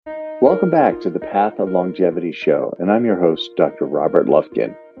Welcome back to the Path of Longevity show, and I'm your host, Dr. Robert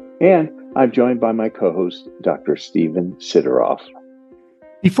Lufkin, and I'm joined by my co-host, Dr. Stephen Sideroff.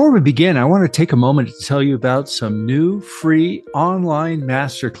 Before we begin, I want to take a moment to tell you about some new free online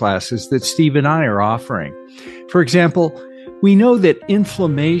masterclasses that Steve and I are offering. For example, we know that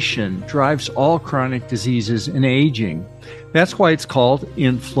inflammation drives all chronic diseases and aging. That's why it's called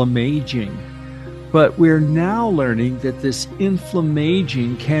inflammaging. But we're now learning that this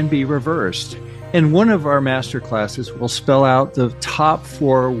inflammaging can be reversed. And one of our masterclasses will spell out the top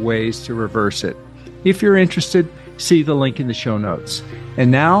 4 ways to reverse it. If you're interested, see the link in the show notes.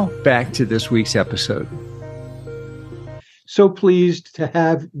 And now back to this week's episode. So pleased to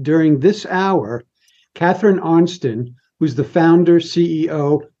have during this hour, Catharine Arnston, who's the founder,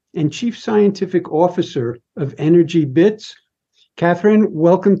 CEO, and Chief Scientific Officer of Energy Bits. Catharine,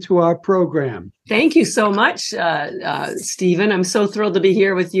 welcome to our program. Thank you so much, Stephen. I'm so thrilled to be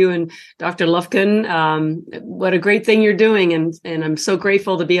here with you and Dr. Lufkin. What a great thing you're doing, and I'm so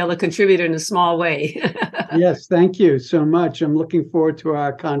grateful to be able to contribute in a small way. Yes, thank you so much. I'm looking forward to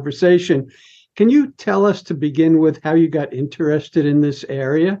our conversation. Can you tell us to begin with how you got interested in this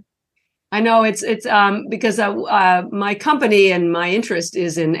area? I know it's because my company and my interest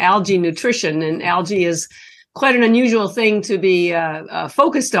is in algae nutrition, and algae is quite an unusual thing to be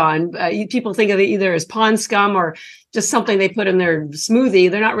focused on. People think of it either as pond scum or just something they put in their smoothie.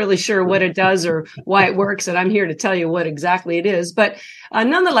 They're not really sure what it does or why it works, and I'm here to tell you what exactly it is. But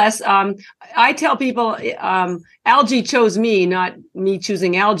nonetheless, I tell people algae chose me, not me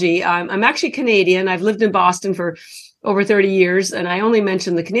choosing algae. I'm actually Canadian. I've lived in Boston for over 30 years, and I only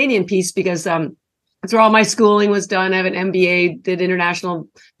mention the Canadian piece because that's where all my schooling was done. I have an MBA, did international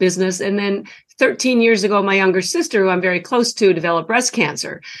business. And then 13 years ago, my younger sister, who I'm very close to, developed breast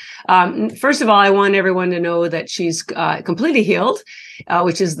cancer. First of all, I want everyone to know that she's completely healed,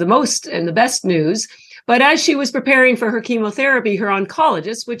 which is the most and the best news. But as she was preparing for her chemotherapy, her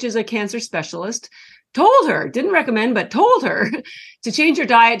oncologist, which is a cancer specialist, told her, didn't recommend, but told her to change her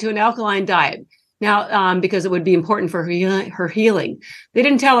diet to an alkaline diet. Now, because it would be important for her healing. They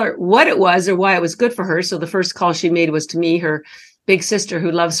didn't tell her what it was or why it was good for her. So the first call she made was to me, her big sister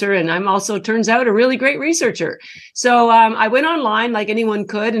who loves her. And I'm also, turns out, a really great researcher. So I went online like anyone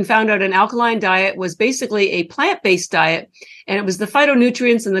could and found out an alkaline diet was basically a plant-based diet. And it was the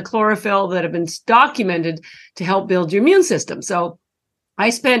phytonutrients and the chlorophyll that have been documented to help build your immune system. So I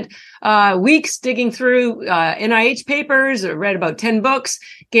spent weeks digging through NIH papers, read about 10 books,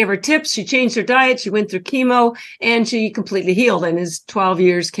 gave her tips. She changed her diet. She went through chemo and she completely healed and is 12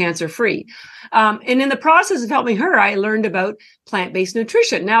 years cancer free. And in the process of helping her, I learned about plant-based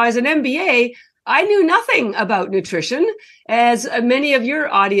nutrition. Now, as an MBA, I knew nothing about nutrition, as many of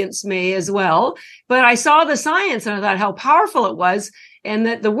your audience may as well. But I saw the science and I thought how powerful it was and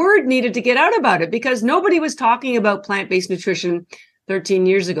that the word needed to get out about it because nobody was talking about plant-based nutrition 13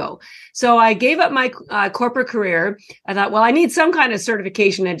 years ago. So I gave up my corporate career. I thought, well, I need some kind of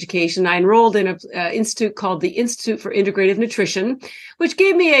certification education. I enrolled in an institute called the Institute for Integrative Nutrition, which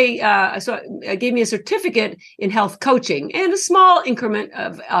gave me a certificate in health coaching and a small increment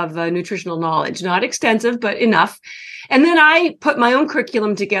of nutritional knowledge, not extensive, but enough. And then I put my own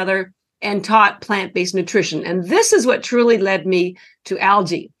curriculum together and taught plant-based nutrition. And this is what truly led me to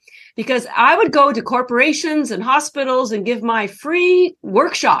algae. Because I would go to corporations and hospitals and give my free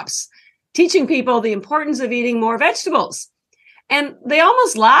workshops, teaching people the importance of eating more vegetables. And they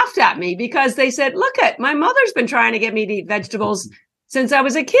almost laughed at me because they said, look, my mother's been trying to get me to eat vegetables since I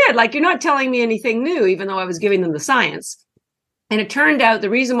was a kid. Like, you're not telling me anything new, even though I was giving them the science. And it turned out the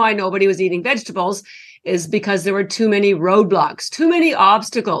reason why nobody was eating vegetables is because there were too many roadblocks, too many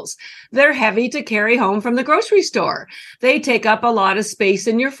obstacles. They're heavy to carry home from the grocery store. They take up a lot of space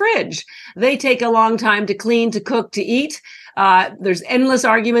in your fridge. They take a long time to clean, to cook, to eat. There's endless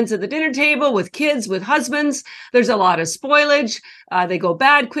arguments at the dinner table with kids, with husbands. There's a lot of spoilage. They go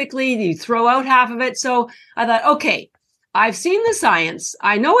bad quickly. You throw out half of it. So I thought, okay, I've seen the science.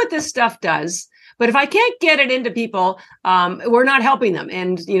 I know what this stuff does. But if I can't get it into people, we're not helping them.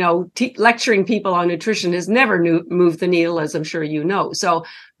 And, lecturing people on nutrition has never moved the needle, as I'm sure you know. So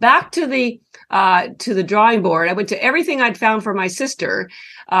back to the drawing board, I went to everything I'd found for my sister,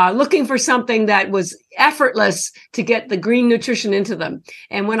 looking for something that was effortless to get the green nutrition into them.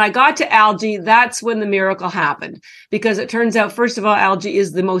 And when I got to algae, that's when the miracle happened. Because it turns out, first of all, algae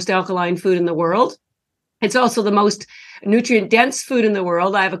is the most alkaline food in the world. It's also the most nutrient-dense food in the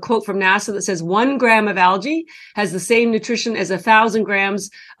world. I have a quote from NASA that says 1 gram of algae has the same nutrition as 1,000 grams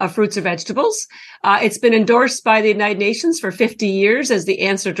of fruits or vegetables. It's been endorsed by the United Nations for 50 years as the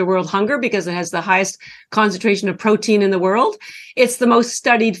answer to world hunger because it has the highest concentration of protein in the world. It's the most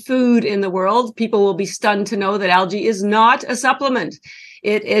studied food in the world. People will be stunned to know that algae is not a supplement.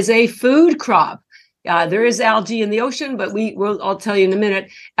 It is a food crop. There is algae in the ocean, but I'll tell you in a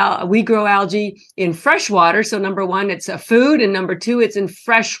minute, we grow algae in fresh water. So number one, it's a food. And number two, it's in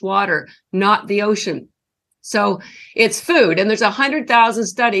fresh water, not the ocean. So it's food. And there's 100,000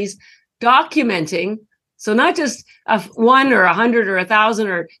 studies documenting. So not just 1 or 100 or 1,000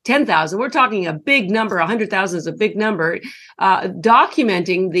 or 10,000. We're talking a big number. 100,000 is a big number,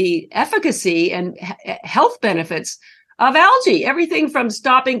 documenting the efficacy and health benefits of algae, everything from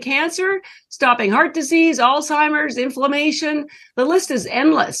stopping cancer, stopping heart disease, Alzheimer's, inflammation. The list is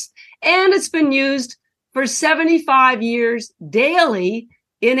endless. And it's been used for 75 years daily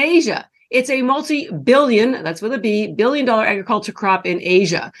in Asia. It's a multi-billion, that's with a B, billion-dollar agriculture crop in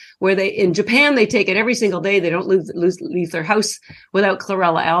Asia, where in Japan, they take it every single day. They don't leave their house without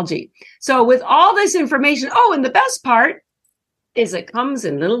chlorella algae. So with all this information, and the best part is it comes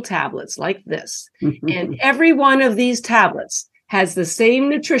in little tablets like this. And every one of these tablets has the same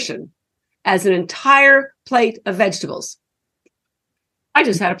nutrition as an entire plate of vegetables. I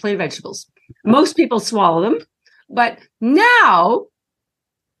just had a plate of vegetables. Most people swallow them, but now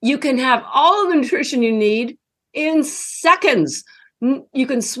you can have all of the nutrition you need in seconds. You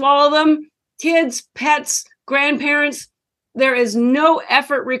can swallow them, kids, pets, grandparents. There is no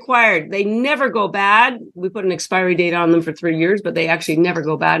effort required. They never go bad. We put an expiry date on them for 3 years, but they actually never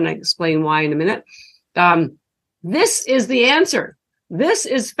go bad. And I explain why in a minute. This is the answer. This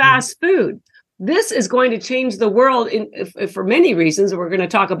is fast food. This is going to change the world for many reasons. We're going to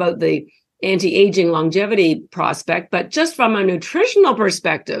talk about the anti-aging longevity prospect, but just from a nutritional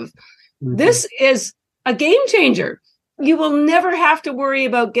perspective, this is a game changer. You will never have to worry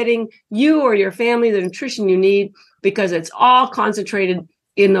about getting you or your family the nutrition you need because it's all concentrated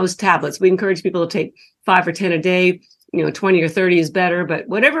in those tablets. We encourage people to take 5 or 10 a day. 20 or 30 is better, but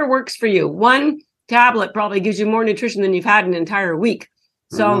whatever works for you. One tablet probably gives you more nutrition than you've had an entire week.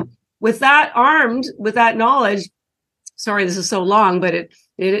 So with that, armed with that knowledge, sorry, this is so long, but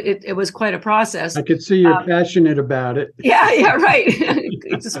it was quite a process. I could see you're passionate about it. Yeah, right.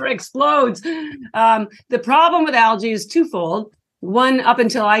 It just sort of explodes. The problem with algae is twofold. One, up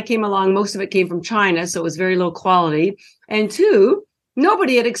until I came along, most of it came from China, so it was very low quality. And two,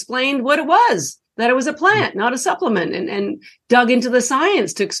 nobody had explained what it was, that it was a plant, not a supplement, and dug into the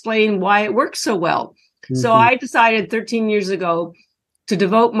science to explain why it works so well. So I decided 13 years ago to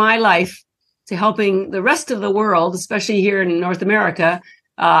devote my life to helping the rest of the world, especially here in North America,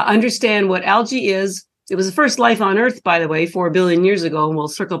 understand what algae is. It was the first life on Earth, by the way, 4 billion years ago, and we'll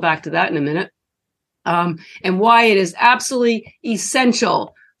circle back to that in a minute. And why it is absolutely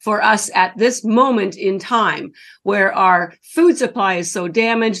essential for us at this moment in time where our food supply is so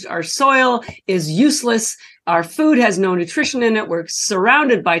damaged, our soil is useless, our food has no nutrition in it, we're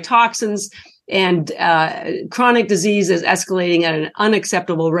surrounded by toxins, and chronic disease is escalating at an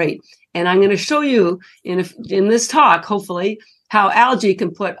unacceptable rate. And I'm going to show you in this talk, hopefully, how algae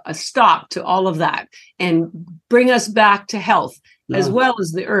can put a stop to all of that and bring us back to health, as well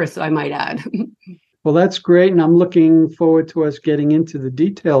as the earth, I might add. Well, that's great. And I'm looking forward to us getting into the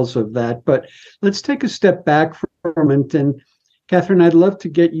details of that. But let's take a step back for a moment. And Catharine, I'd love to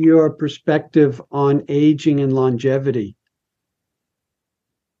get your perspective on aging and longevity.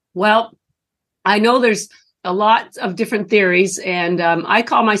 Well, I know there's a lot of different theories, and I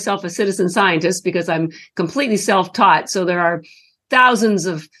call myself a citizen scientist because I'm completely self-taught. So there are thousands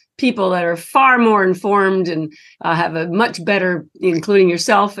of people that are far more informed and have a much better, including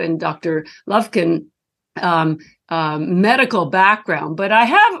yourself and Dr. Lufkin, medical background. But I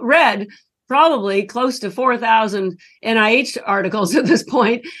have read probably close to 4,000 NIH articles at this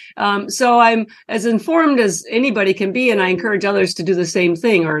point. So I'm as informed as anybody can be, and I encourage others to do the same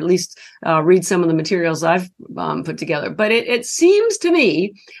thing, or at least read some of the materials I've put together. But it seems to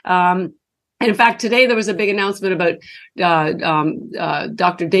me, and in fact, today there was a big announcement about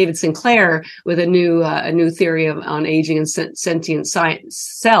Dr. David Sinclair with a new theory on aging and sentient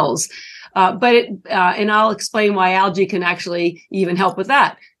cells. And I'll explain why algae can actually even help with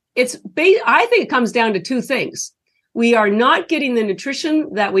that. I think it comes down to two things. We are not getting the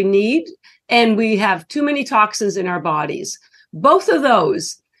nutrition that we need, and we have too many toxins in our bodies. Both of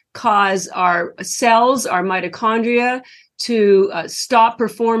those cause our cells, our mitochondria, to stop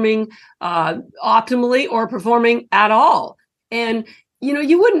performing optimally or performing at all. And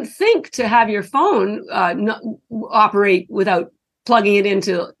you wouldn't think to have your phone not operate without plugging it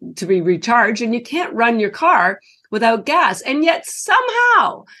into to be recharged, and you can't run your car without gas. And yet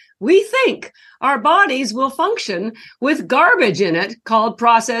somehow we think our bodies will function with garbage in it called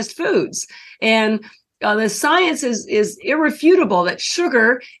processed foods. And the science is irrefutable that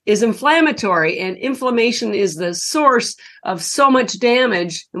sugar is inflammatory, and inflammation is the source of so much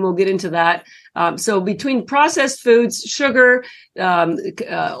damage. And we'll get into that. So between processed foods, sugar,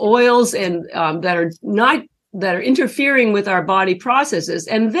 oils, and that are interfering with our body processes,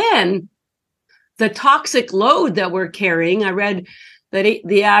 and then the toxic load that we're carrying. I read that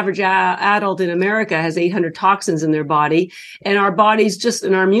the average adult in America has 800 toxins in their body, and our bodies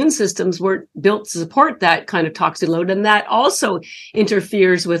and our immune systems weren't built to support that kind of toxic load. And that also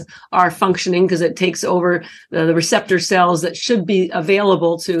interferes with our functioning because it takes over the receptor cells that should be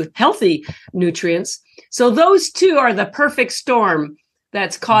available to healthy nutrients. So those two are the perfect storm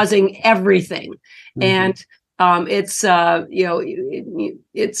that's causing everything. Mm-hmm. And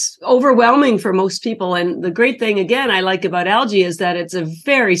it's overwhelming for most people. And the great thing, again, I like about algae is that it's a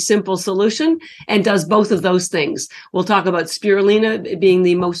very simple solution and does both of those things. We'll talk about spirulina being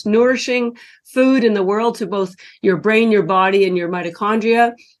the most nourishing food in the world to both your brain, your body, and your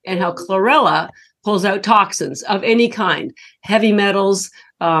mitochondria, and how chlorella pulls out toxins of any kind, heavy metals,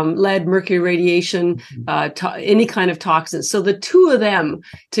 lead, mercury radiation, any kind of toxins. So the two of them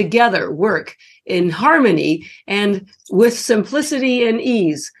together work in harmony and with simplicity and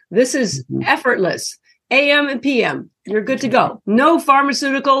ease. This is effortless. AM and PM, you're good to go. No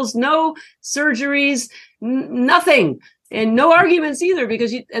pharmaceuticals, no surgeries, nothing. And no arguments either,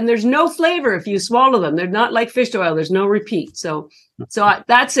 because there's no flavor if you swallow them. They're not like fish oil. There's no repeat. So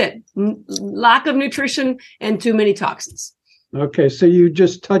that's it. Lack of nutrition and too many toxins. Okay, so you're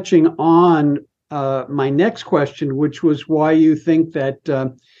just touching on my next question, which was why you think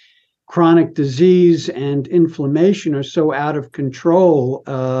that chronic disease and inflammation are so out of control,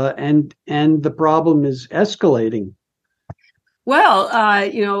 and the problem is escalating. Well,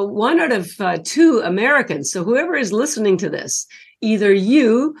 1 out of 2 Americans, so whoever is listening to this, either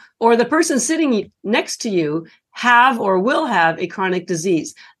you or the person sitting next to you have or will have a chronic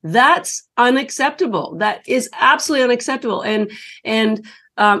disease. That's unacceptable. That is absolutely unacceptable. And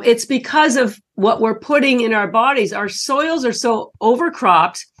it's because of what we're putting in our bodies. Our soils are so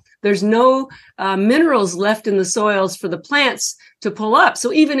overcropped. There's no minerals left in the soils for the plants to pull up.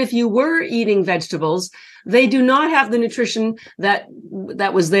 So even if you were eating vegetables, they do not have the nutrition that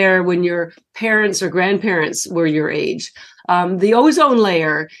was there when your parents or grandparents were your age. The ozone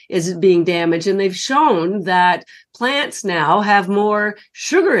layer is being damaged, and they've shown that plants now have more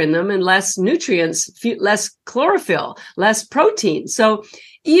sugar in them and less nutrients, less chlorophyll, less protein. So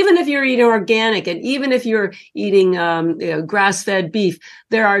even if you're eating organic and even if you're eating grass-fed beef,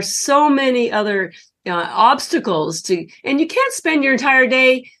 there are so many other obstacles and you can't spend your entire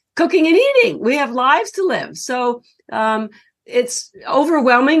day cooking and eating. We have lives to live. So it's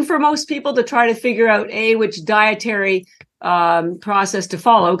overwhelming for most people to try to figure out which dietary process to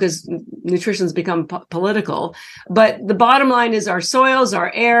follow, because nutrition's become political. But the bottom line is our soils,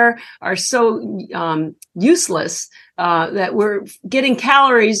 our air are so useless that we're getting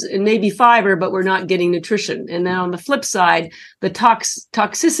calories and maybe fiber, but we're not getting nutrition. And then on the flip side, the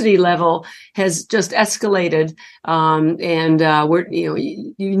toxicity level has just escalated.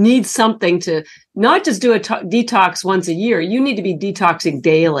 You need something to not just do a detox once a year. You need to be detoxing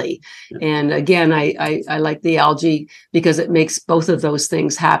daily. And again, I like the algae because it makes both of those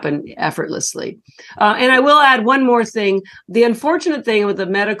things happen effortlessly. And I will add one more thing. The unfortunate thing with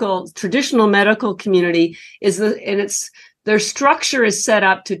the traditional medical community is their structure is set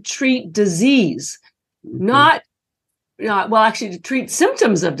up to treat disease, to treat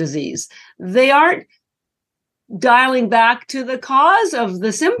symptoms of disease. They aren't dialing back to the cause of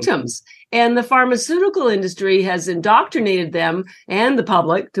the symptoms. And the pharmaceutical industry has indoctrinated them and the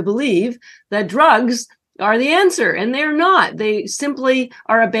public to believe that drugs are the answer, and they're not. They simply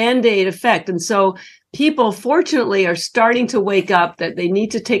are a Band-Aid effect. And so people, fortunately, are starting to wake up that they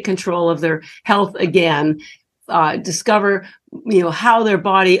need to take control of their health again, discover, how their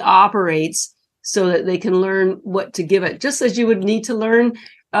body operates so that they can learn what to give it, just as you would need to learn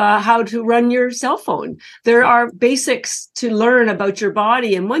how to run your cell phone. There are basics to learn about your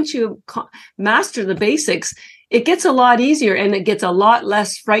body. And once you master the basics, it gets a lot easier and it gets a lot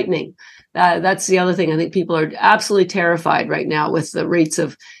less frightening. That's the other thing. I think people are absolutely terrified right now with the rates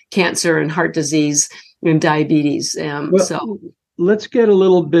of cancer and heart disease and diabetes. So let's get a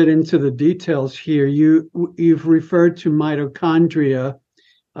little bit into the details here. You've referred to mitochondria.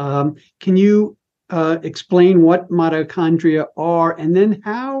 Can you explain what mitochondria are, and then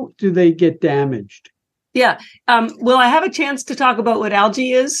how do they get damaged? Yeah. Will I have a chance to talk about what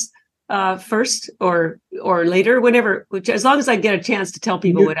algae is first or later, whenever, which as long as I get a chance to tell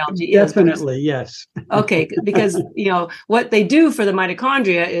people what algae is. Definitely, yes. Okay, because what they do for the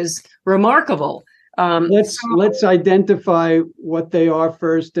mitochondria is remarkable. Let's identify what they are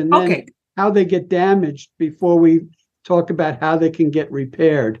first, and then how they get damaged before we talk about how they can get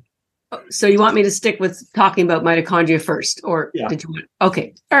repaired. So you want me to stick with talking about mitochondria first, or did you want?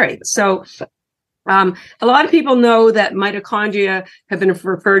 Okay, all right. So a lot of people know that mitochondria have been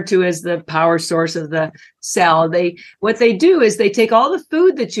referred to as the power source of the cell. What they do is they take all the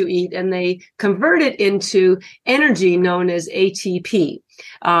food that you eat and they convert it into energy known as ATP.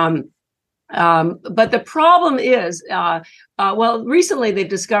 But the problem is, recently they've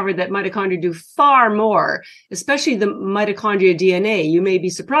discovered that mitochondria do far more, especially the mitochondria DNA. You may be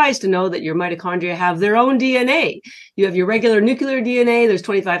surprised to know that your mitochondria have their own DNA. You have your regular nuclear DNA, there's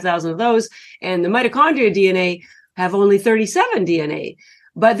 25,000 of those, and the mitochondria DNA have only 37 DNA.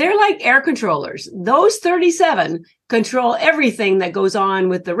 But they're like air controllers. Those 37 control everything that goes on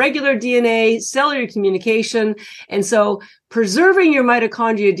with the regular DNA, cellular communication. And so preserving your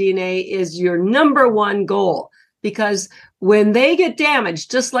mitochondria DNA is your number one goal, because when they get damaged,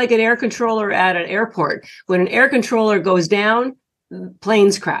 just like an air controller at an airport, when an air controller goes down,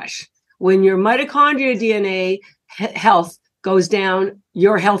 planes crash. When your mitochondria DNA health goes down,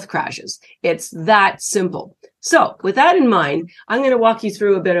 your health crashes. It's that simple. So with that in mind, I'm going to walk you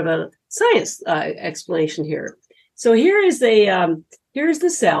through a bit of a science explanation here. So here's the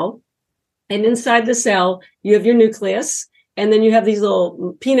cell, and inside the cell, you have your nucleus, and then you have these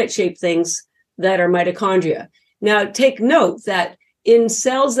little peanut-shaped things that are mitochondria. Now, take note that in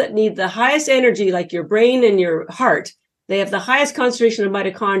cells that need the highest energy, like your brain and your heart, they have the highest concentration of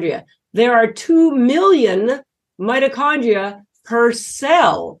mitochondria. There are 2 million mitochondria per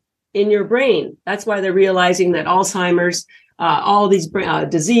cell in your brain. That's why they're realizing that Alzheimer's, all these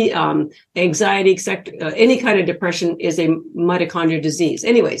disease, anxiety, any kind of depression is a mitochondrial disease.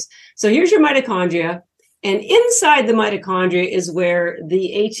 Anyways, so here's your mitochondria, and inside the mitochondria is where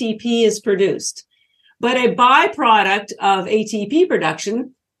the ATP is produced. But a byproduct of ATP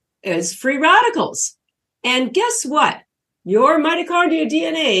production is free radicals. And guess what? Your mitochondria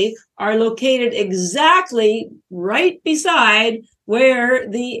DNA are located exactly right beside where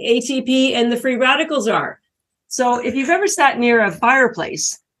the ATP and the free radicals are. So if you've ever sat near a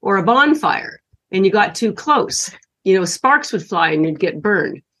fireplace or a bonfire and you got too close, sparks would fly and you'd get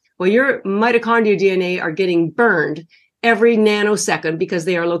burned. Well, your mitochondria DNA are getting burned every nanosecond because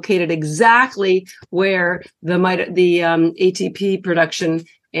they are located exactly where the ATP production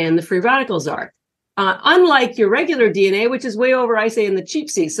and the free radicals are. Unlike your regular DNA, which is way over, I say, in the cheap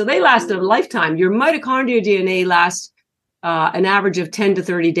seats. So they last a lifetime. Your mitochondria DNA lasts an average of 10 to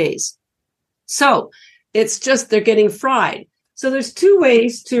 30 days. So it's just they're getting fried. So there's 2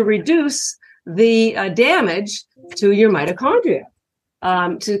 ways to reduce the damage to your mitochondria,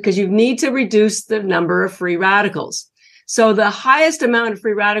 because you need to reduce the number of free radicals. So the highest amount of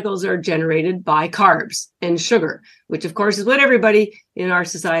free radicals are generated by carbs and sugar, which of course is what everybody in our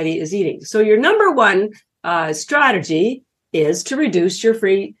society is eating. So your number one strategy is to reduce your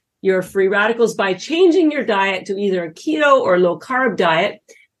free radicals by changing your diet to either a keto or low carb diet,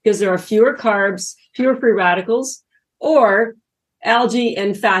 because there are fewer carbs, fewer free radicals, or algae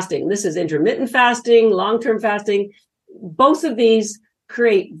and fasting. This is intermittent fasting, long-term fasting. Both of these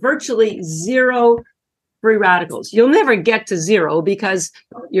create virtually zero free radicals. You'll never get to zero because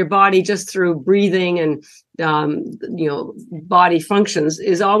your body, just through breathing and body functions,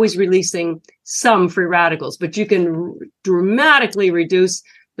 is always releasing some free radicals. But you can dramatically reduce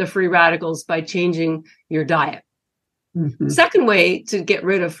the free radicals by changing your diet. Mm-hmm. The second way to get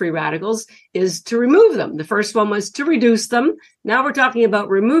rid of free radicals is to remove them. The first one was to reduce them. Now we're talking about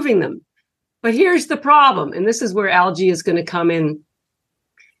removing them. But here's the problem, and this is where algae is going to come in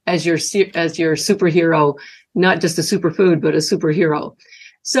as your superhero, not just a superfood, but a superhero.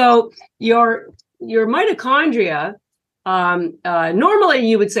 So your mitochondria, normally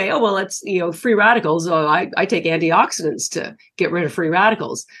you would say, oh, well, it's, free radicals. Oh, I take antioxidants to get rid of free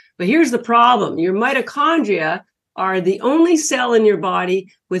radicals. But here's the problem. Your mitochondria are the only cell in your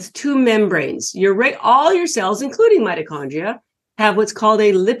body with 2 membranes. All your cells, including mitochondria, have what's called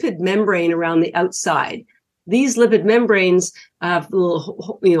a lipid membrane around the outside. These lipid membranes have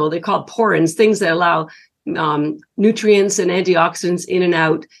little, they're called porins, things that allow nutrients and antioxidants in and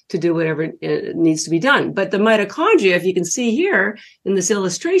out to do whatever needs to be done. But the mitochondria, if you can see here in this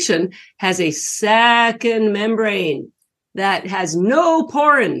illustration, has a second membrane that has no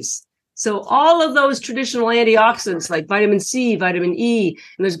porins. So all of those traditional antioxidants like vitamin C, vitamin E,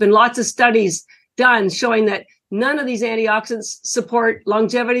 and there's been lots of studies done showing that none of these antioxidants support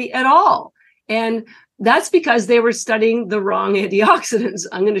longevity at all. And that's because they were studying the wrong antioxidants.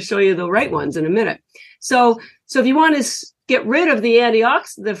 I'm going to show you the right ones in a minute. So if you want to get rid of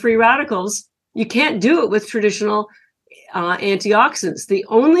the free radicals, you can't do it with traditional antioxidants. The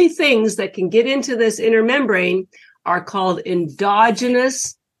only things that can get into this inner membrane are called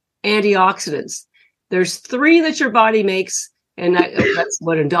endogenous antioxidants. There's 3 that your body makes, and that's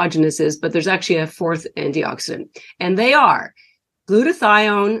what endogenous is, but there's actually a 4th antioxidant. And they are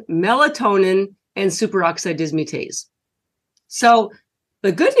glutathione, melatonin, and superoxide dismutase. So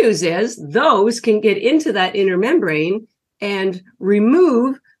the good news is those can get into that inner membrane and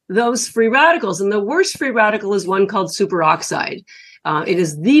remove those free radicals. And the worst free radical is one called superoxide. It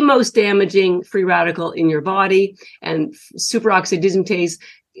is the most damaging free radical in your body, and superoxide dismutase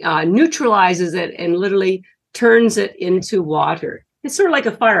neutralizes it and literally turns it into water. It's sort of like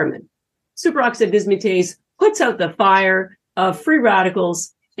a fireman. Superoxide dismutase puts out the fire of free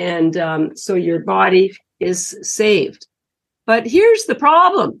radicals, and so your body is saved. But here's the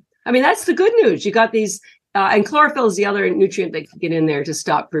problem. I mean, that's the good news. You got these, and chlorophyll is the other nutrient that can get in there to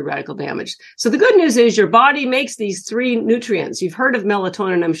stop free radical damage. So the good news is your body makes these 3 nutrients. You've heard of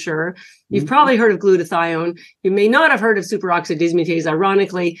melatonin, I'm sure. You've probably heard of glutathione. You may not have heard of superoxide dismutase.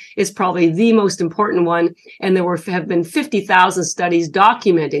 Ironically, it's probably the most important one. And there have been 50,000 studies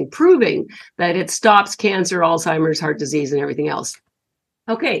documenting, proving that it stops cancer, Alzheimer's, heart disease, and everything else.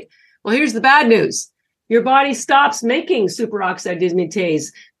 Okay, well, here's the bad news. Your body stops making superoxide dismutase,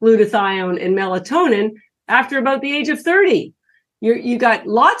 glutathione, and melatonin after about the age of 30. You got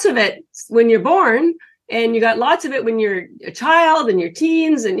lots of it when you're born, and you got lots of it when you're a child and your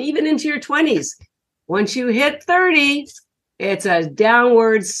teens and even into your 20s. Once you hit 30, it's a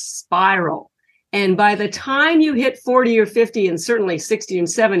downward spiral. And by the time you hit 40 or 50, and certainly 60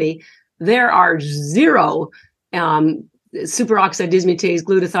 and 70, there are 0 superoxide dismutase,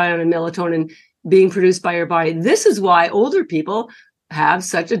 glutathione, and melatonin being produced by your body. This is why older people have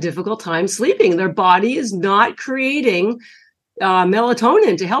such a difficult time sleeping. Their body is not creating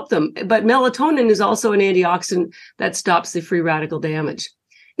melatonin to help them. But melatonin is also an antioxidant that stops the free radical damage.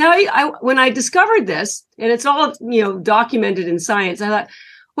 Now, when I discovered this, and it's all documented in science, I thought,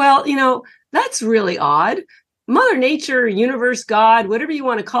 well, that's really odd. Mother Nature, universe, God, whatever you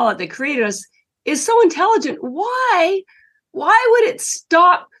want to call it, that created us, is so intelligent. Why would it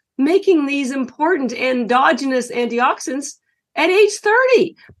stop making these important endogenous antioxidants at age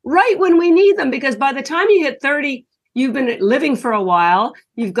 30, right when we need them? Because by the time you hit 30, you've been living for a while.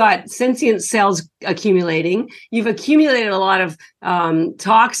 You've got sentient cells accumulating. You've accumulated a lot of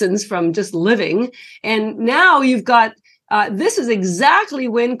toxins from just living. And now you've got, this is exactly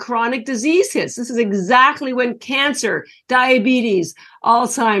when chronic disease hits. This is exactly when cancer, diabetes,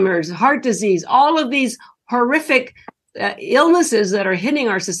 Alzheimer's, heart disease, all of these horrific illnesses that are hitting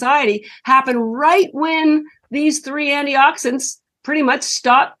our society happen right when these 3 antioxidants pretty much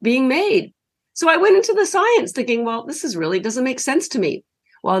stop being made. So I went into the science thinking, well, this doesn't make sense to me.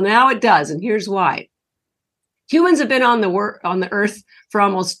 Well, now it does. And here's why. Humans have been on the earth for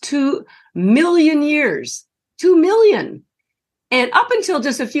almost 2 million years, 2 million. And up until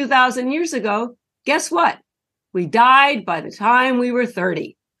just a few thousand years ago, guess what? We died by the time we were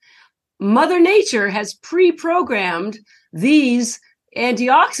 30. Mother Nature has pre-programmed these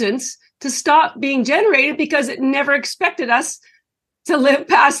antioxidants to stop being generated because it never expected us to live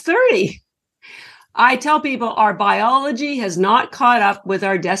past 30. I tell people our biology has not caught up with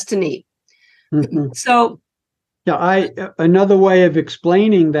our destiny. Mm-hmm. So, yeah, another way of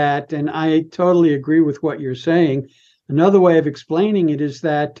explaining that, and I totally agree with what you're saying. Another way of explaining it is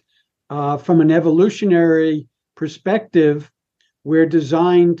that from an evolutionary perspective, we're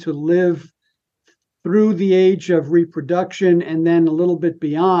designed to live through the age of reproduction and then a little bit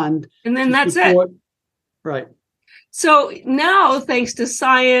beyond. And then that's it. Right. So now, thanks to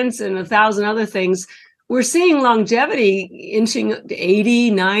science and 1,000 other things, we're seeing longevity inching to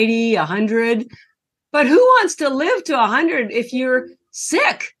 80, 90, 100. But who wants to live to 100 if you're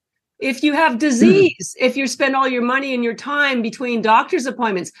sick, if you have disease, if you spend all your money and your time between doctor's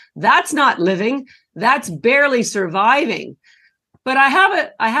appointments? That's not living. That's barely surviving. But I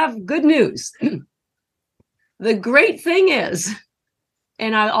have good news. The great thing is,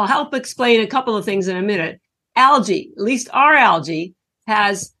 and I'll help explain a couple of things in a minute, algae, at least our algae,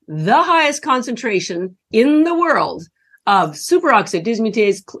 has the highest concentration in the world of superoxide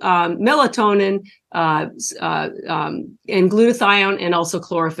dismutase, melatonin, and glutathione, and also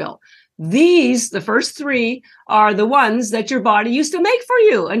chlorophyll. The first three, are the ones that your body used to make for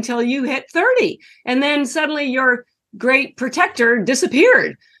you until you hit 30. And then suddenly your great protector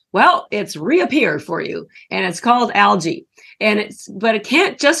disappeared. Well, it's reappeared for you, and it's called algae. But it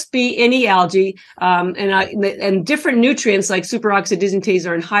can't just be any algae. And different nutrients like superoxide dismutase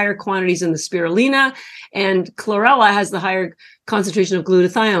are in higher quantities in the spirulina, and chlorella has the higher concentration of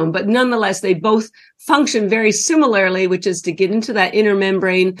glutathione. But nonetheless, they both function very similarly, which is to get into that inner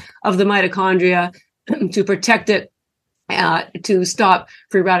membrane of the mitochondria to protect it, to stop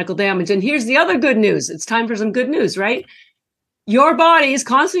free radical damage. And here's the other good news. It's time for some good news, right? Your body is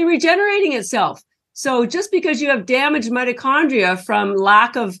constantly regenerating itself. So just because you have damaged mitochondria from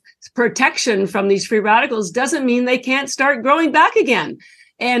lack of protection from these free radicals doesn't mean they can't start growing back again.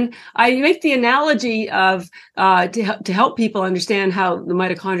 And I make the analogy of to help people understand how the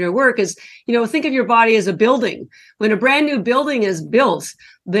mitochondria work is, think of your body as a building. When a brand new building is built,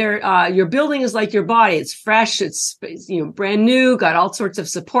 your building is like your body. It's fresh. It's brand new. Got all sorts of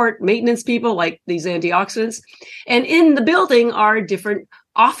support maintenance people like these antioxidants, and in the building are different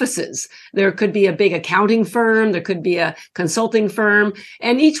offices. There could be a big accounting firm. There could be a consulting firm.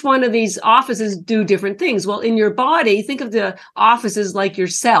 And each one of these offices do different things. Well, in your body, think of the offices like your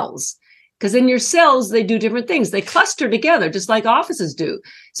cells. Because in your cells, they do different things. They cluster together, just like offices do.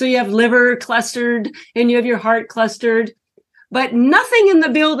 So you have liver clustered and you have your heart clustered. But nothing in the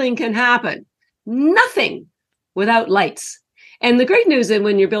building can happen. Nothing without lights. And the great news is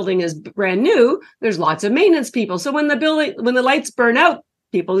when your building is brand new, there's lots of maintenance people. So when the lights burn out,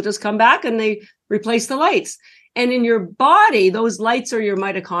 people just come back and they replace the lights. And in your body, those lights are your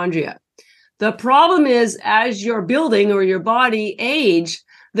mitochondria. The problem is, as your building or your body age,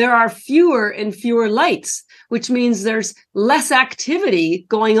 there are fewer and fewer lights, which means there's less activity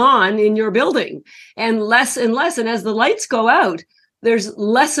going on in your building, and less and less. And as the lights go out, there's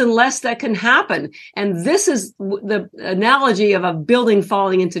less and less that can happen. And this is the analogy of a building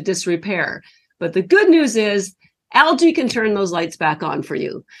falling into disrepair. But the good news is algae can turn those lights back on for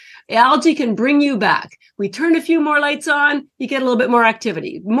you. Algae can bring you back. We turn a few more lights on, you get a little bit more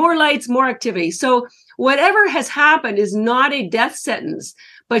activity. More lights, more activity. So whatever has happened is not a death sentence,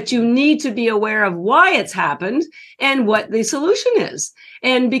 but you need to be aware of why it's happened and what the solution is.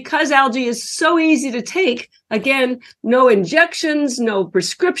 And because algae is so easy to take, again, no injections, no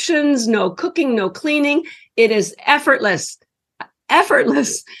prescriptions, no cooking, no cleaning, it is effortless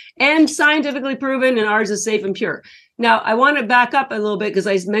and scientifically proven, and ours is safe and pure. Now, I want to back up a little bit because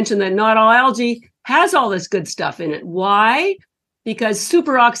I mentioned that not all algae has all this good stuff in it. Why? Because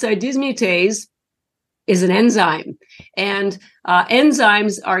superoxide dismutase is an enzyme, and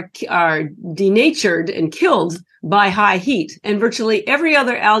enzymes are denatured and killed by high heat. And virtually every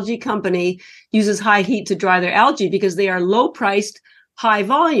other algae company uses high heat to dry their algae because they are low priced, high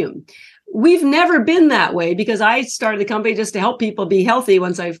volume. We've never been that way because I started the company just to help people be healthy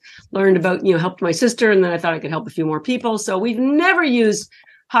once I've learned about, helped my sister, and then I thought I could help a few more people. So we've never used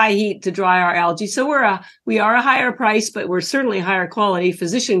high heat to dry our algae. So we are a higher price, but we're certainly higher quality,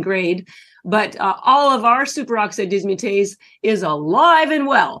 physician grade. But all of our superoxide dismutase is alive and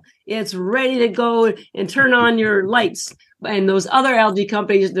well. It's ready to go and turn on your lights. And those other algae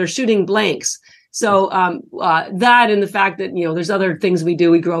companies, they're shooting blanks. So that and the fact that, there's other things we do.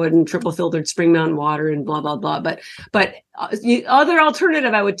 We grow it in triple filtered spring mountain water and blah, blah, blah. But the other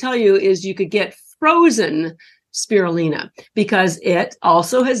alternative I would tell you is you could get frozen spirulina because it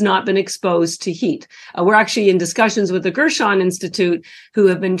also has not been exposed to heat. We're actually in discussions with the Gershon Institute, who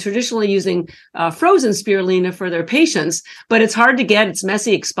have been traditionally using frozen spirulina for their patients, but it's hard to get. It's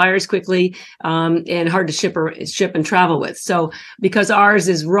messy, expires quickly, and hard to ship and travel with. So because ours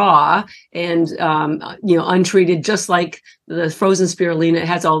is raw and untreated, just like the frozen spirulina, it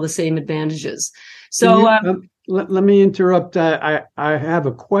has all the same advantages. So let me interrupt. I have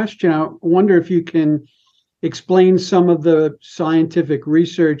a question. I wonder if you can explain some of the scientific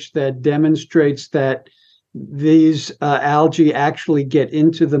research that demonstrates that these algae actually get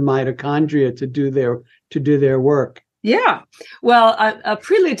into the mitochondria to do their work. Yeah. Well, a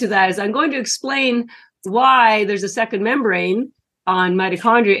prelude to that is I'm going to explain why there's a second membrane on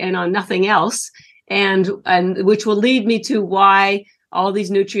mitochondria and on nothing else, and which will lead me to why all these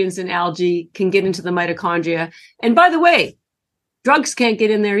nutrients in algae can get into the mitochondria. And by the way, drugs can't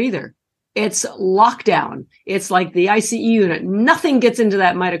get in there either. It's lockdown. It's like the ICU unit. Nothing gets into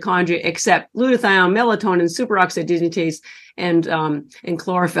that mitochondria except glutathione, melatonin, superoxide dismutase, and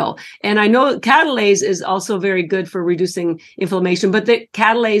chlorophyll. And I know catalase is also very good for reducing inflammation, but the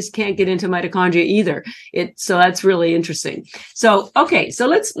catalase can't get into mitochondria either. So that's really interesting. So, okay. So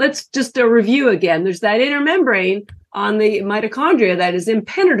let's just review again. There's that inner membrane on the mitochondria that is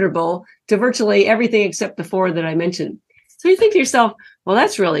impenetrable to virtually everything except the 4 that I mentioned. So you think to yourself, well,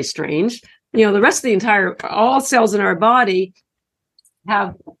 that's really strange. The rest of all cells in our body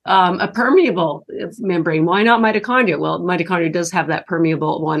have a permeable membrane. Why not mitochondria? Well, mitochondria does have that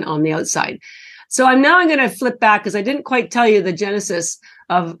permeable one on the outside. So I'm going to flip back because I didn't quite tell you the genesis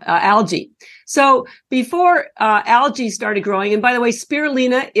of algae. So before algae started growing, and by the way,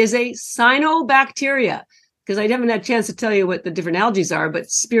 spirulina is a cyanobacteria, because I haven't had a chance to tell you what the different algae are, but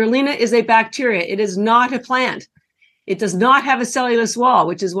spirulina is a bacteria. It is not a plant. It does not have a cellulose wall,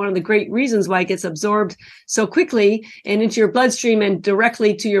 which is one of the great reasons why it gets absorbed so quickly and into your bloodstream and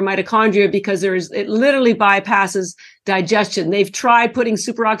directly to your mitochondria, because it literally bypasses digestion. They've tried putting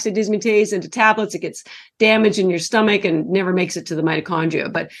superoxide dismutase into tablets. It gets damaged in your stomach and never makes it to the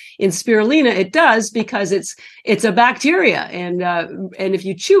mitochondria. But in spirulina, it does, because it's a bacteria. And if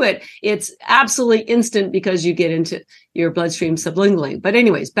you chew it, it's absolutely instant because you get into your bloodstream sublingually. But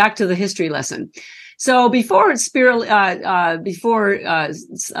anyways, back to the history lesson. So before when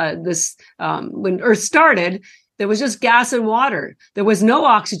Earth started, there was just gas and water. There was no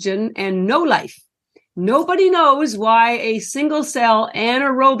oxygen and no life. Nobody knows why a single cell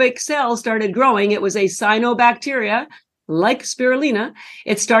anaerobic cell started growing. It was a cyanobacteria, like spirulina.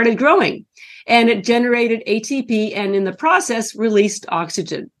 It started growing and it generated ATP and in the process released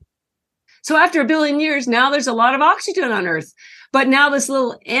oxygen. So after 1 billion years, now there's a lot of oxygen on Earth. But now this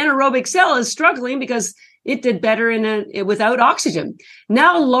little anaerobic cell is struggling because it did better without oxygen.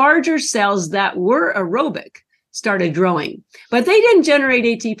 Now larger cells that were aerobic started growing, but they didn't generate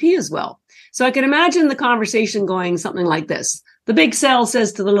ATP as well. So I can imagine the conversation going something like this. The big cell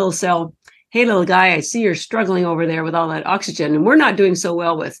says to the little cell, hey, little guy, I see you're struggling over there with all that oxygen, and we're not doing so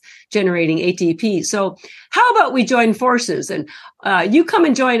well with generating ATP. So how about we join forces and you come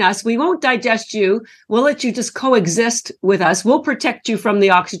and join us. We won't digest you. We'll let you just coexist with us. We'll protect you from the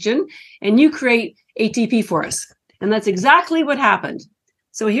oxygen, and you create ATP for us. And that's exactly what happened.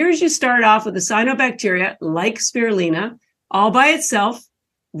 So here's you start off with a cyanobacteria like spirulina all by itself.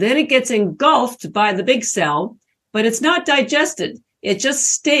 Then it gets engulfed by the big cell, but it's not digested. It just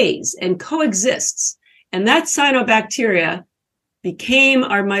stays and coexists. And that cyanobacteria became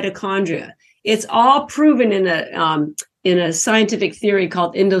our mitochondria. It's all proven in a scientific theory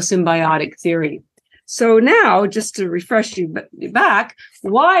called endosymbiotic theory. So now, just to refresh you back,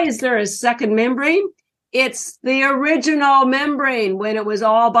 why is there a second membrane? It's the original membrane when it was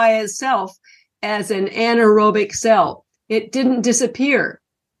all by itself as an anaerobic cell. It didn't disappear.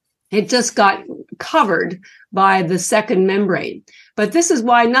 It just got covered by the second membrane. But this is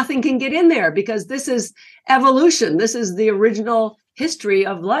why nothing can get in there, because this is evolution. This is the original history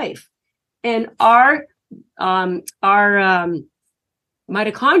of life. And our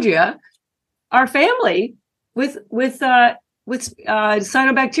mitochondria are family with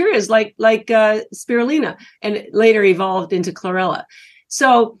cyanobacteria like spirulina, and it later evolved into chlorella.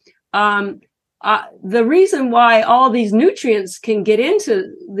 So the reason why all these nutrients can get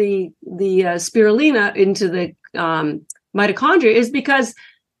into the spirulina, into the mitochondria, is because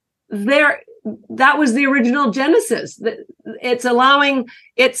that was the original genesis. It's allowing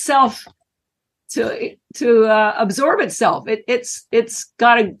itself to absorb itself. It's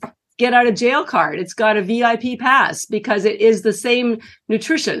got a get out of jail card. It's got a VIP pass because it is the same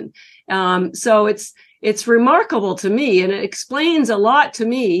nutrition. So it's remarkable to me, and it explains a lot to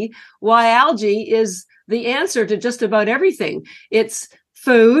me why algae is the answer to just about everything. It's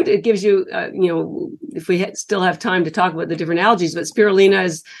food. It gives you, if we still have time to talk about the different algae, but spirulina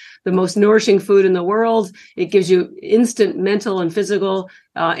is the most nourishing food in the world. It gives you instant mental and physical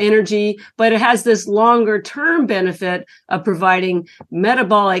energy, but it has this longer term benefit of providing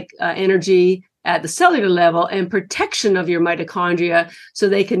metabolic energy at the cellular level and protection of your mitochondria, so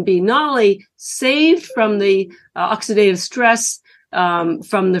they can be not only saved from the oxidative stress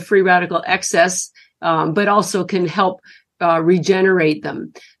from the free radical excess, but also can help regenerate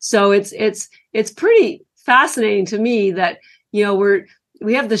them. So it's pretty fascinating to me that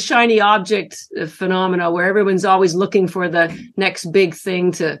we have the shiny object phenomena where everyone's always looking for the next big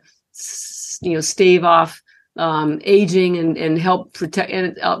thing to stave off aging and help protect.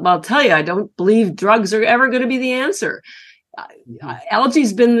 And I'll tell you, I don't believe drugs are ever going to be the answer.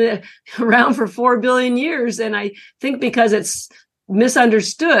 Algae's been around for 4 billion years, and I think because it's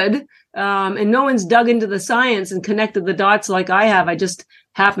misunderstood and no one's dug into the science and connected the dots like I have. I just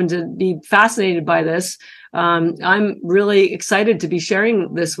happen to be fascinated by this. I'm really excited to be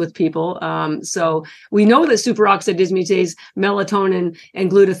sharing this with people. So we know that superoxide dismutase, melatonin,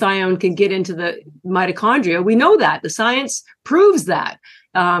 and glutathione can get into the mitochondria. We know that. The science proves that.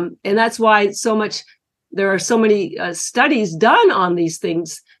 And that's why so much there are so many studies done on these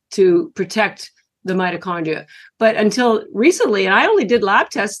things to protect the mitochondria. But until recently, and I only did lab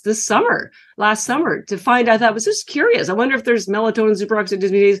tests last summer, to find out, I was just curious. I wonder if there's melatonin, superoxide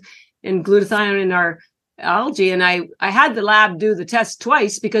dismutase, and glutathione in our algae. And I had the lab do the test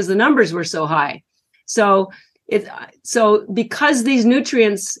twice because the numbers were so high. So because these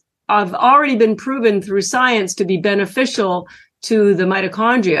nutrients have already been proven through science to be beneficial to the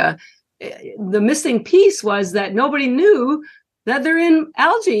mitochondria, the missing piece was that nobody knew that they're in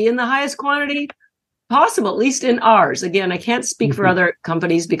algae in the highest quantity possible, at least in ours. Again, I can't speak for other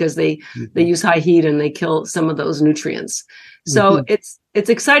companies because they use high heat and they kill some of those nutrients. So it's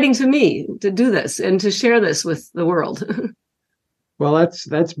exciting to me to do this and to share this with the world. Well,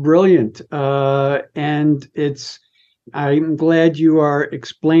 that's brilliant. And I'm glad you are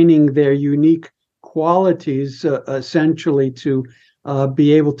explaining their unique qualities, essentially to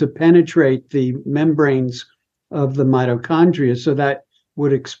be able to penetrate the membranes of the mitochondria. So that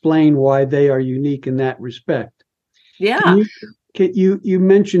would explain why they are unique in that respect. Yeah. You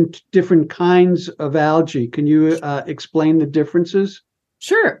mentioned different kinds of algae. Can you explain the differences?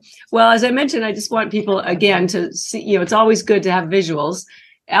 Sure. Well, as I mentioned, I just want people, again, to see, it's always good to have visuals.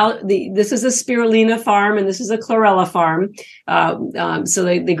 This is a spirulina farm and this is a chlorella farm. So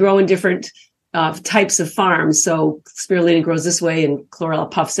they grow in different types of farms. So spirulina grows this way and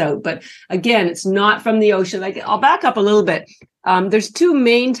chlorella puffs out. But again, it's not from the ocean. I'll back up a little bit. There's two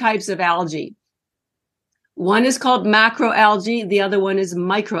main types of algae. One is called macroalgae. The other one is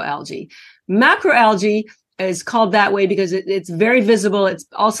microalgae. Macroalgae is called that way because it's very visible. It's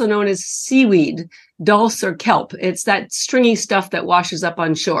also known as seaweed, dulse, or kelp. It's that stringy stuff that washes up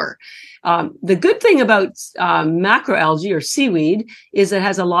on shore. The good thing about macroalgae or seaweed is it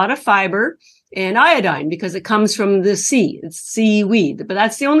has a lot of fiber and iodine because it comes from the sea. It's seaweed, but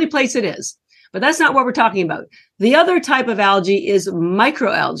that's the only place it is. But that's not what we're talking about. The other type of algae is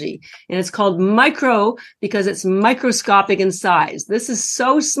microalgae, and it's called micro because it's microscopic in size. This is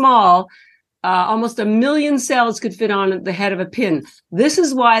so small, almost 1 million cells could fit on the head of a pin. This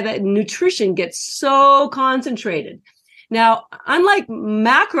is why the nutrition gets so concentrated. Now, unlike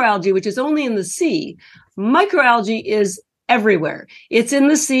macroalgae, which is only in the sea, microalgae is everywhere. It's in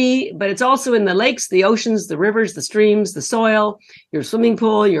the sea, but it's also in the lakes, the oceans, the rivers, the streams, the soil, your swimming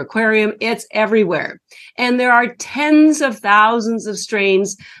pool, your aquarium. It's everywhere. And there are tens of thousands of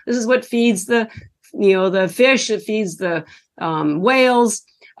strains. This is what feeds the fish. It feeds the whales.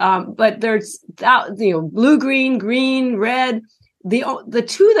 But there's, blue, green, red. The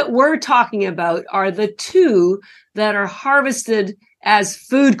two that we're talking about are the two that are harvested as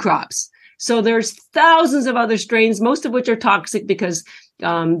food crops. So there's thousands of other strains, most of which are toxic because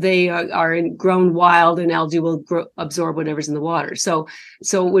they are grown wild and algae will absorb whatever's in the water. So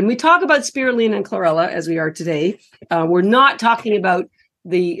when we talk about spirulina and chlorella, as we are today, we're not talking about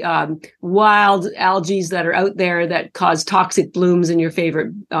the wild algae that are out there that cause toxic blooms in your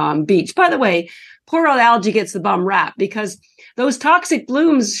favorite beach. By the way, poor old algae gets the bum rap because those toxic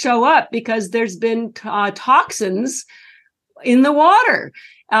blooms show up because there's been toxins in the water.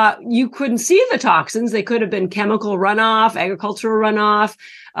 You couldn't see the toxins. They could have been chemical runoff, agricultural runoff,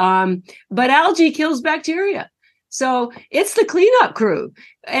 but algae kills bacteria. So it's the cleanup crew,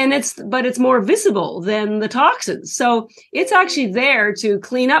 but it's more visible than the toxins. So it's actually there to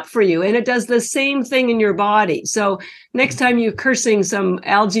clean up for you, and it does the same thing in your body. So next time you're cursing some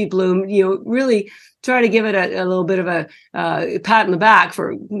algae bloom, really try to give it a little bit of a pat on the back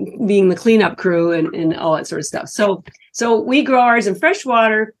for being the cleanup crew and all that sort of stuff. So we grow ours in fresh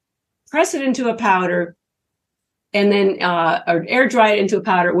water, press it into a powder, and then or air dry it into a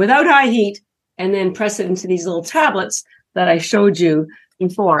powder without high heat, and then press it into these little tablets that I showed you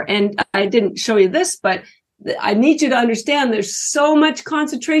before. And I didn't show you this, but I need you to understand there's so much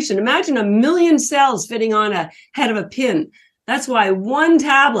concentration. Imagine 1 million cells fitting on a head of a pin. That's why one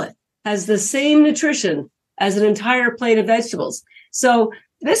tablet has the same nutrition as an entire plate of vegetables. So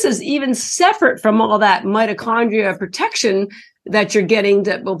this is even separate from all that mitochondria protection that you're getting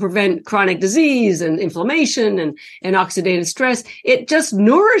that will prevent chronic disease and inflammation and oxidative stress. It just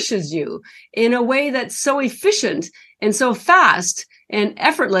nourishes you in a way that's so efficient and so fast and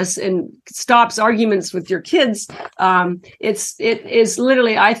effortless and stops arguments with your kids. It is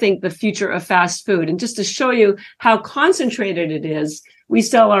literally, I think, the future of fast food. And just to show you how concentrated it is, we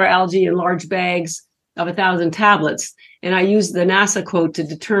sell our algae in large bags of 1,000 tablets. And I use the NASA quote to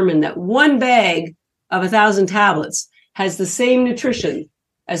determine that one bag of 1,000 tablets has the same nutrition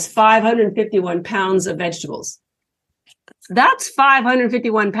as 551 pounds of vegetables. That's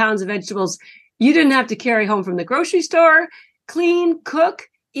 551 pounds of vegetables you didn't have to carry home from the grocery store, clean, cook,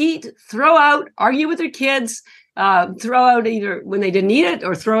 eat, throw out, argue with their kids, throw out either when they didn't eat it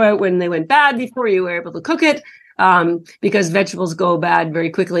or throw out when they went bad before you were able to cook it, because vegetables go bad very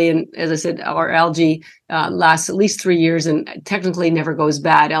quickly. And as I said, our algae lasts at least 3 years and technically never goes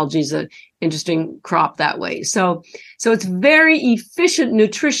bad. Algae is an interesting crop that way. So it's very efficient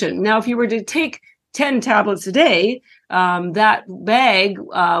nutrition. Now, if you were to take 10 tablets a day, that bag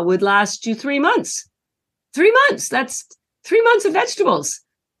would last you 3 months. 3 months. That's 3 months of vegetables.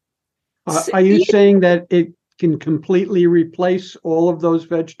 Are you saying that it can completely replace all of those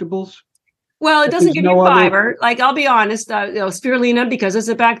vegetables? Well, it doesn't give you fiber. Like, I'll be honest, spirulina, because it's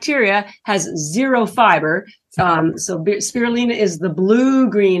a bacteria, has zero fiber. So spirulina is the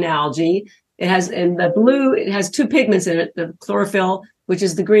blue-green algae. It has two pigments in it, the chlorophyll, which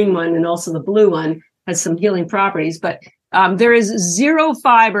is the green one, and also the blue one has some healing properties. But there is zero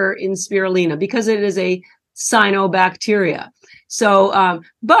fiber in spirulina because it is a cyanobacteria. So,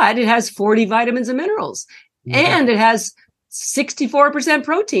 but it has 40 vitamins and minerals, and it has 64%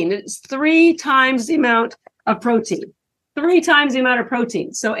 protein. It's 3 times the amount of protein. 3 times the amount of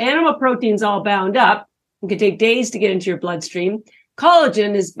protein. So animal protein's all bound up. It can take days to get into your bloodstream.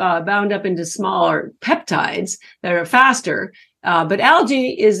 Collagen is bound up into smaller peptides that are faster. But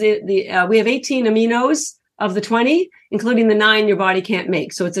algae is we have 18 aminos of the 20, including the 9 your body can't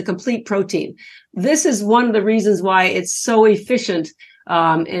make. So it's a complete protein. This is one of the reasons why it's so efficient.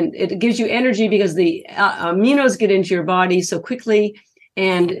 And it gives you energy because the aminos get into your body so quickly.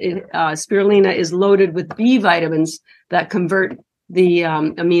 And spirulina is loaded with B vitamins that convert the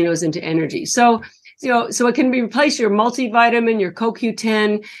aminos into energy. So it can replace your multivitamin, your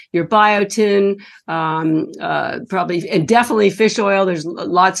CoQ10, your biotin, probably, and definitely fish oil. There's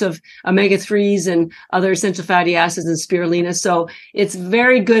lots of omega-3s and other essential fatty acids in spirulina. So it's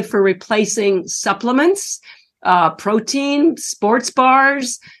very good for replacing supplements, protein, sports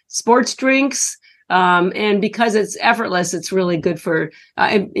bars, sports drinks. And because it's effortless, it's really good for,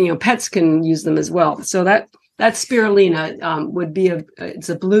 pets can use them as well. So that spirulina would be it's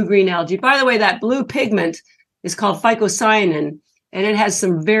a blue-green algae. By the way, that blue pigment is called phycocyanin, and it has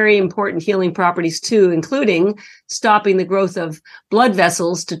some very important healing properties too, including stopping the growth of blood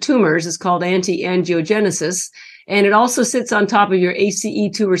vessels to tumors. It's called anti-angiogenesis. And it also sits on top of your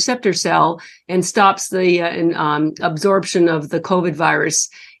ACE2 receptor cell and stops the absorption of the COVID virus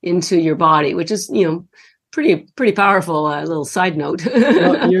into your body, which is, pretty powerful. Little side note.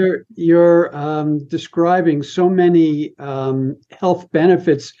 Well, you're describing so many health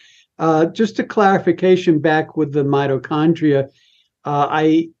benefits. Just a clarification back with the mitochondria. Are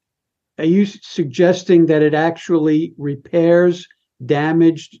you suggesting that it actually repairs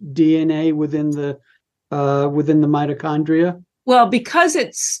damaged DNA within the mitochondria? Well, because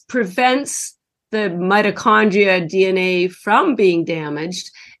it prevents the mitochondria DNA from being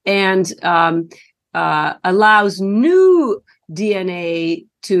damaged and allows new DNA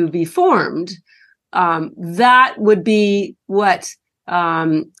to be formed, that would be what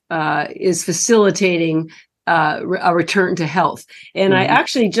is facilitating a return to health. And I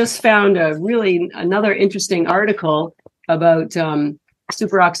actually just found another interesting article about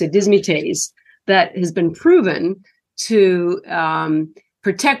superoxide dismutase that has been proven to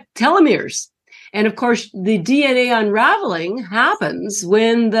protect telomeres. And of course, the DNA unraveling happens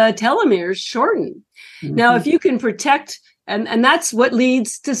when the telomeres shorten. Mm-hmm. Now, if you can protect, and that's what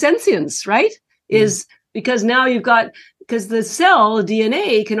leads to sentience, right? Mm-hmm. Is because now because the cell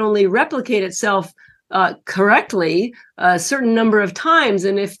DNA can only replicate itself correctly a certain number of times.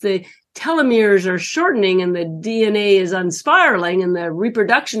 And if the telomeres are shortening and the DNA is unspiraling and the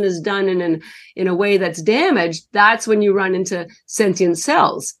reproduction is done in a way that's damaged, that's when you run into sentient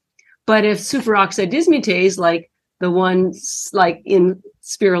cells. But if superoxide dismutase, like the ones like in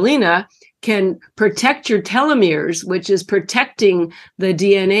spirulina, can protect your telomeres, which is protecting the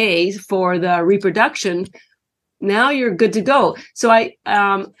DNA for the reproduction, now you're good to go. So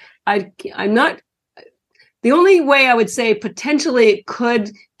I'm not. The only way I would say potentially it could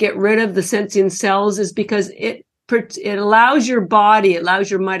get rid of the sentient cells is because it allows your body, it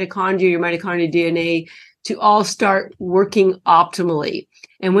allows your mitochondria DNA to all start working optimally.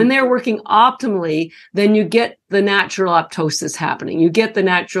 And when they're working optimally, then you get the natural apoptosis happening. You get the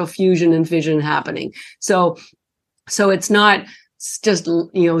natural fusion and fission happening. So it's not just,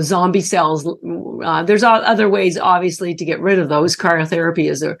 zombie cells. There's other ways, obviously, to get rid of those. Cryotherapy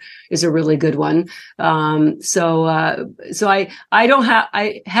is a really good one. So I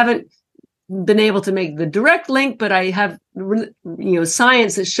haven't been able to make the direct link, but I have,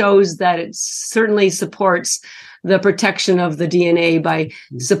 science that shows that it certainly supports the protection of the DNA by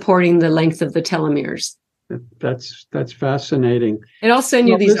supporting the length of the telomeres. That's fascinating. And I'll send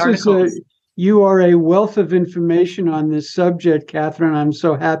you these articles. You are a wealth of information on this subject, Catherine. I'm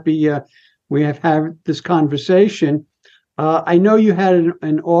so happy we have had this conversation. I know you had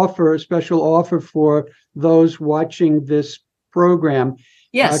a special offer for those watching this program.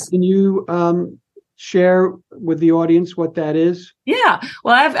 Yes. Can you share with the audience what that is? Yeah.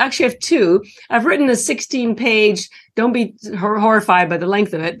 Well, I have two. I've written a 16-page, don't be horrified by the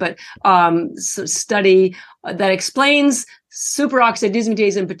length of it, but study that explains superoxide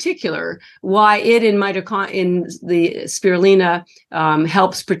dismutase in particular, why it in the spirulina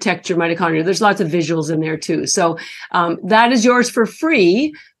helps protect your mitochondria. There's lots of visuals in there too. So that is yours for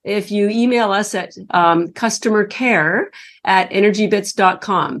free if you email us at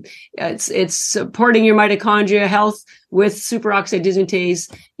customercare@energybits.com. It's supporting your mitochondria health with superoxide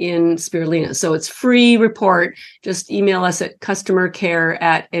dismutase in spirulina. So it's free report. Just email us at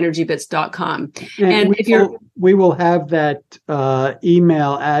customercare@energybits.com. And we will have that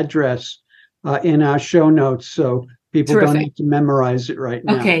email address in our show notes, so people don't need to memorize it right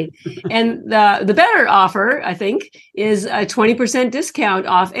now. Okay. And the better offer, I think, is a 20% discount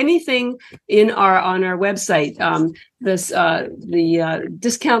off anything on our website. The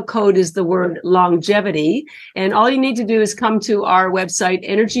discount code is the word longevity. And all you need to do is come to our website,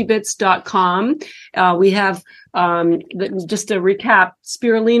 energybits.com. We have, just to recap,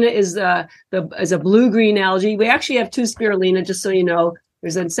 spirulina is a blue-green algae. We actually have two spirulina, just so you know.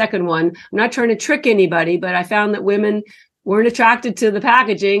 There's a second one. I'm not trying to trick anybody, but I found that women weren't attracted to the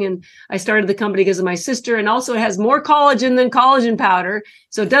packaging. And I started the company because of my sister. And also it has more collagen than collagen powder.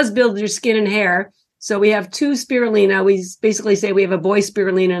 So it does build your skin and hair. So we have two spirulina. We basically say we have a boy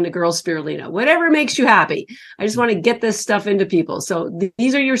spirulina and a girl spirulina, whatever makes you happy. I just want to get this stuff into people. So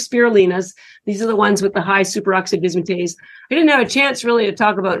these are your spirulinas. These are the ones with the high superoxide dismutase. I didn't have a chance really to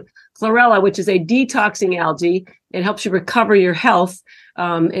talk about chlorella, which is a detoxing algae. It helps you recover your health.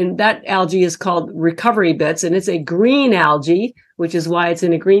 And that algae is called recovery bits, and it's a green algae, which is why it's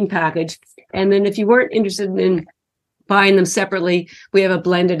in a green package. And then if you weren't interested in buying them separately, we have a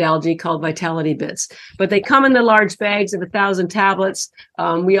blended algae called Vitality Bits. But they come in the large bags of 1,000 tablets.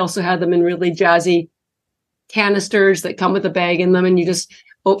 We also have them in really jazzy canisters that come with a bag in them, and you just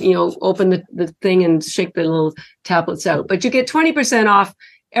open the thing and shake the little tablets out. But you get 20% off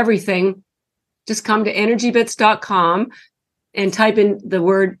everything. Just come to energybits.com and type in the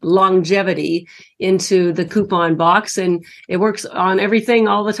word longevity into the coupon box, and it works on everything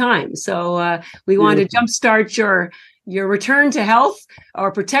all the time. So we want to jumpstart your return to health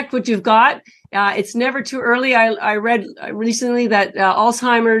or protect what you've got. It's never too early. I read recently that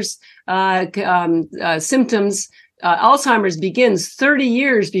Alzheimer's symptoms, Alzheimer's begins 30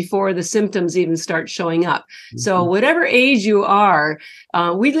 years before the symptoms even start showing up. Mm-hmm. So whatever age you are,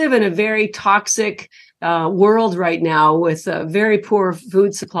 we live in a very toxic world right now with a very poor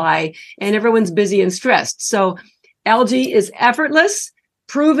food supply, and everyone's busy and stressed. So algae is effortless,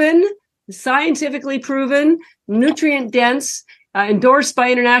 proven, scientifically proven, nutrient dense, endorsed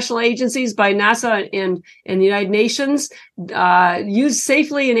by international agencies, by NASA and the United Nations, used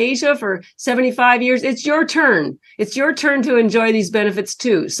safely in Asia for 75 years. It's your turn. It's your turn to enjoy these benefits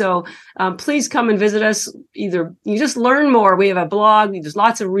too. So please come and visit us. Either you just learn more. We have a blog. There's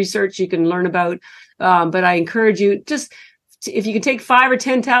lots of research you can learn about. But I encourage you, if you can take 5 or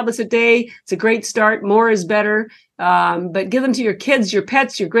 10 tablets a day, it's a great start. More is better. But give them to your kids, your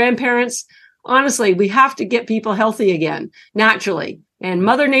pets, your grandparents. Honestly, we have to get people healthy again, naturally. And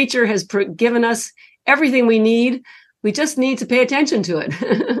Mother Nature has given us everything we need. We just need to pay attention to it.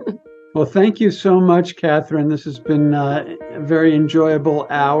 Well, thank you so much, Catherine. This has been a very enjoyable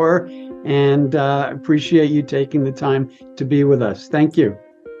hour, and appreciate you taking the time to be with us. Thank you.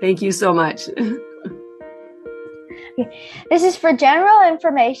 Thank you so much. This is for general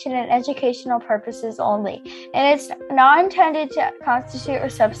information and educational purposes only, and it's not intended to constitute or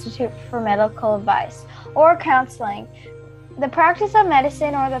substitute for medical advice or counseling. The practice of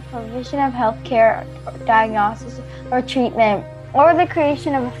medicine or the provision of healthcare, diagnosis, or treatment, or the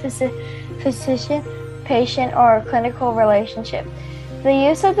creation of a physician-patient or clinical relationship. The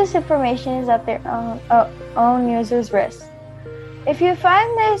use of this information is at their own user's risk. If you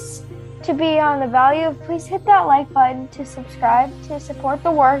find this to be on the value, please hit that like button to subscribe to support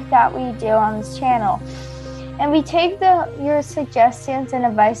the work that we do on this channel. And we take your suggestions and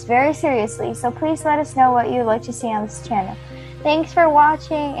advice very seriously, so please let us know what you'd like to see on this channel. Thanks for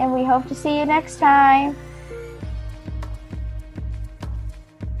watching, and we hope to see you next time.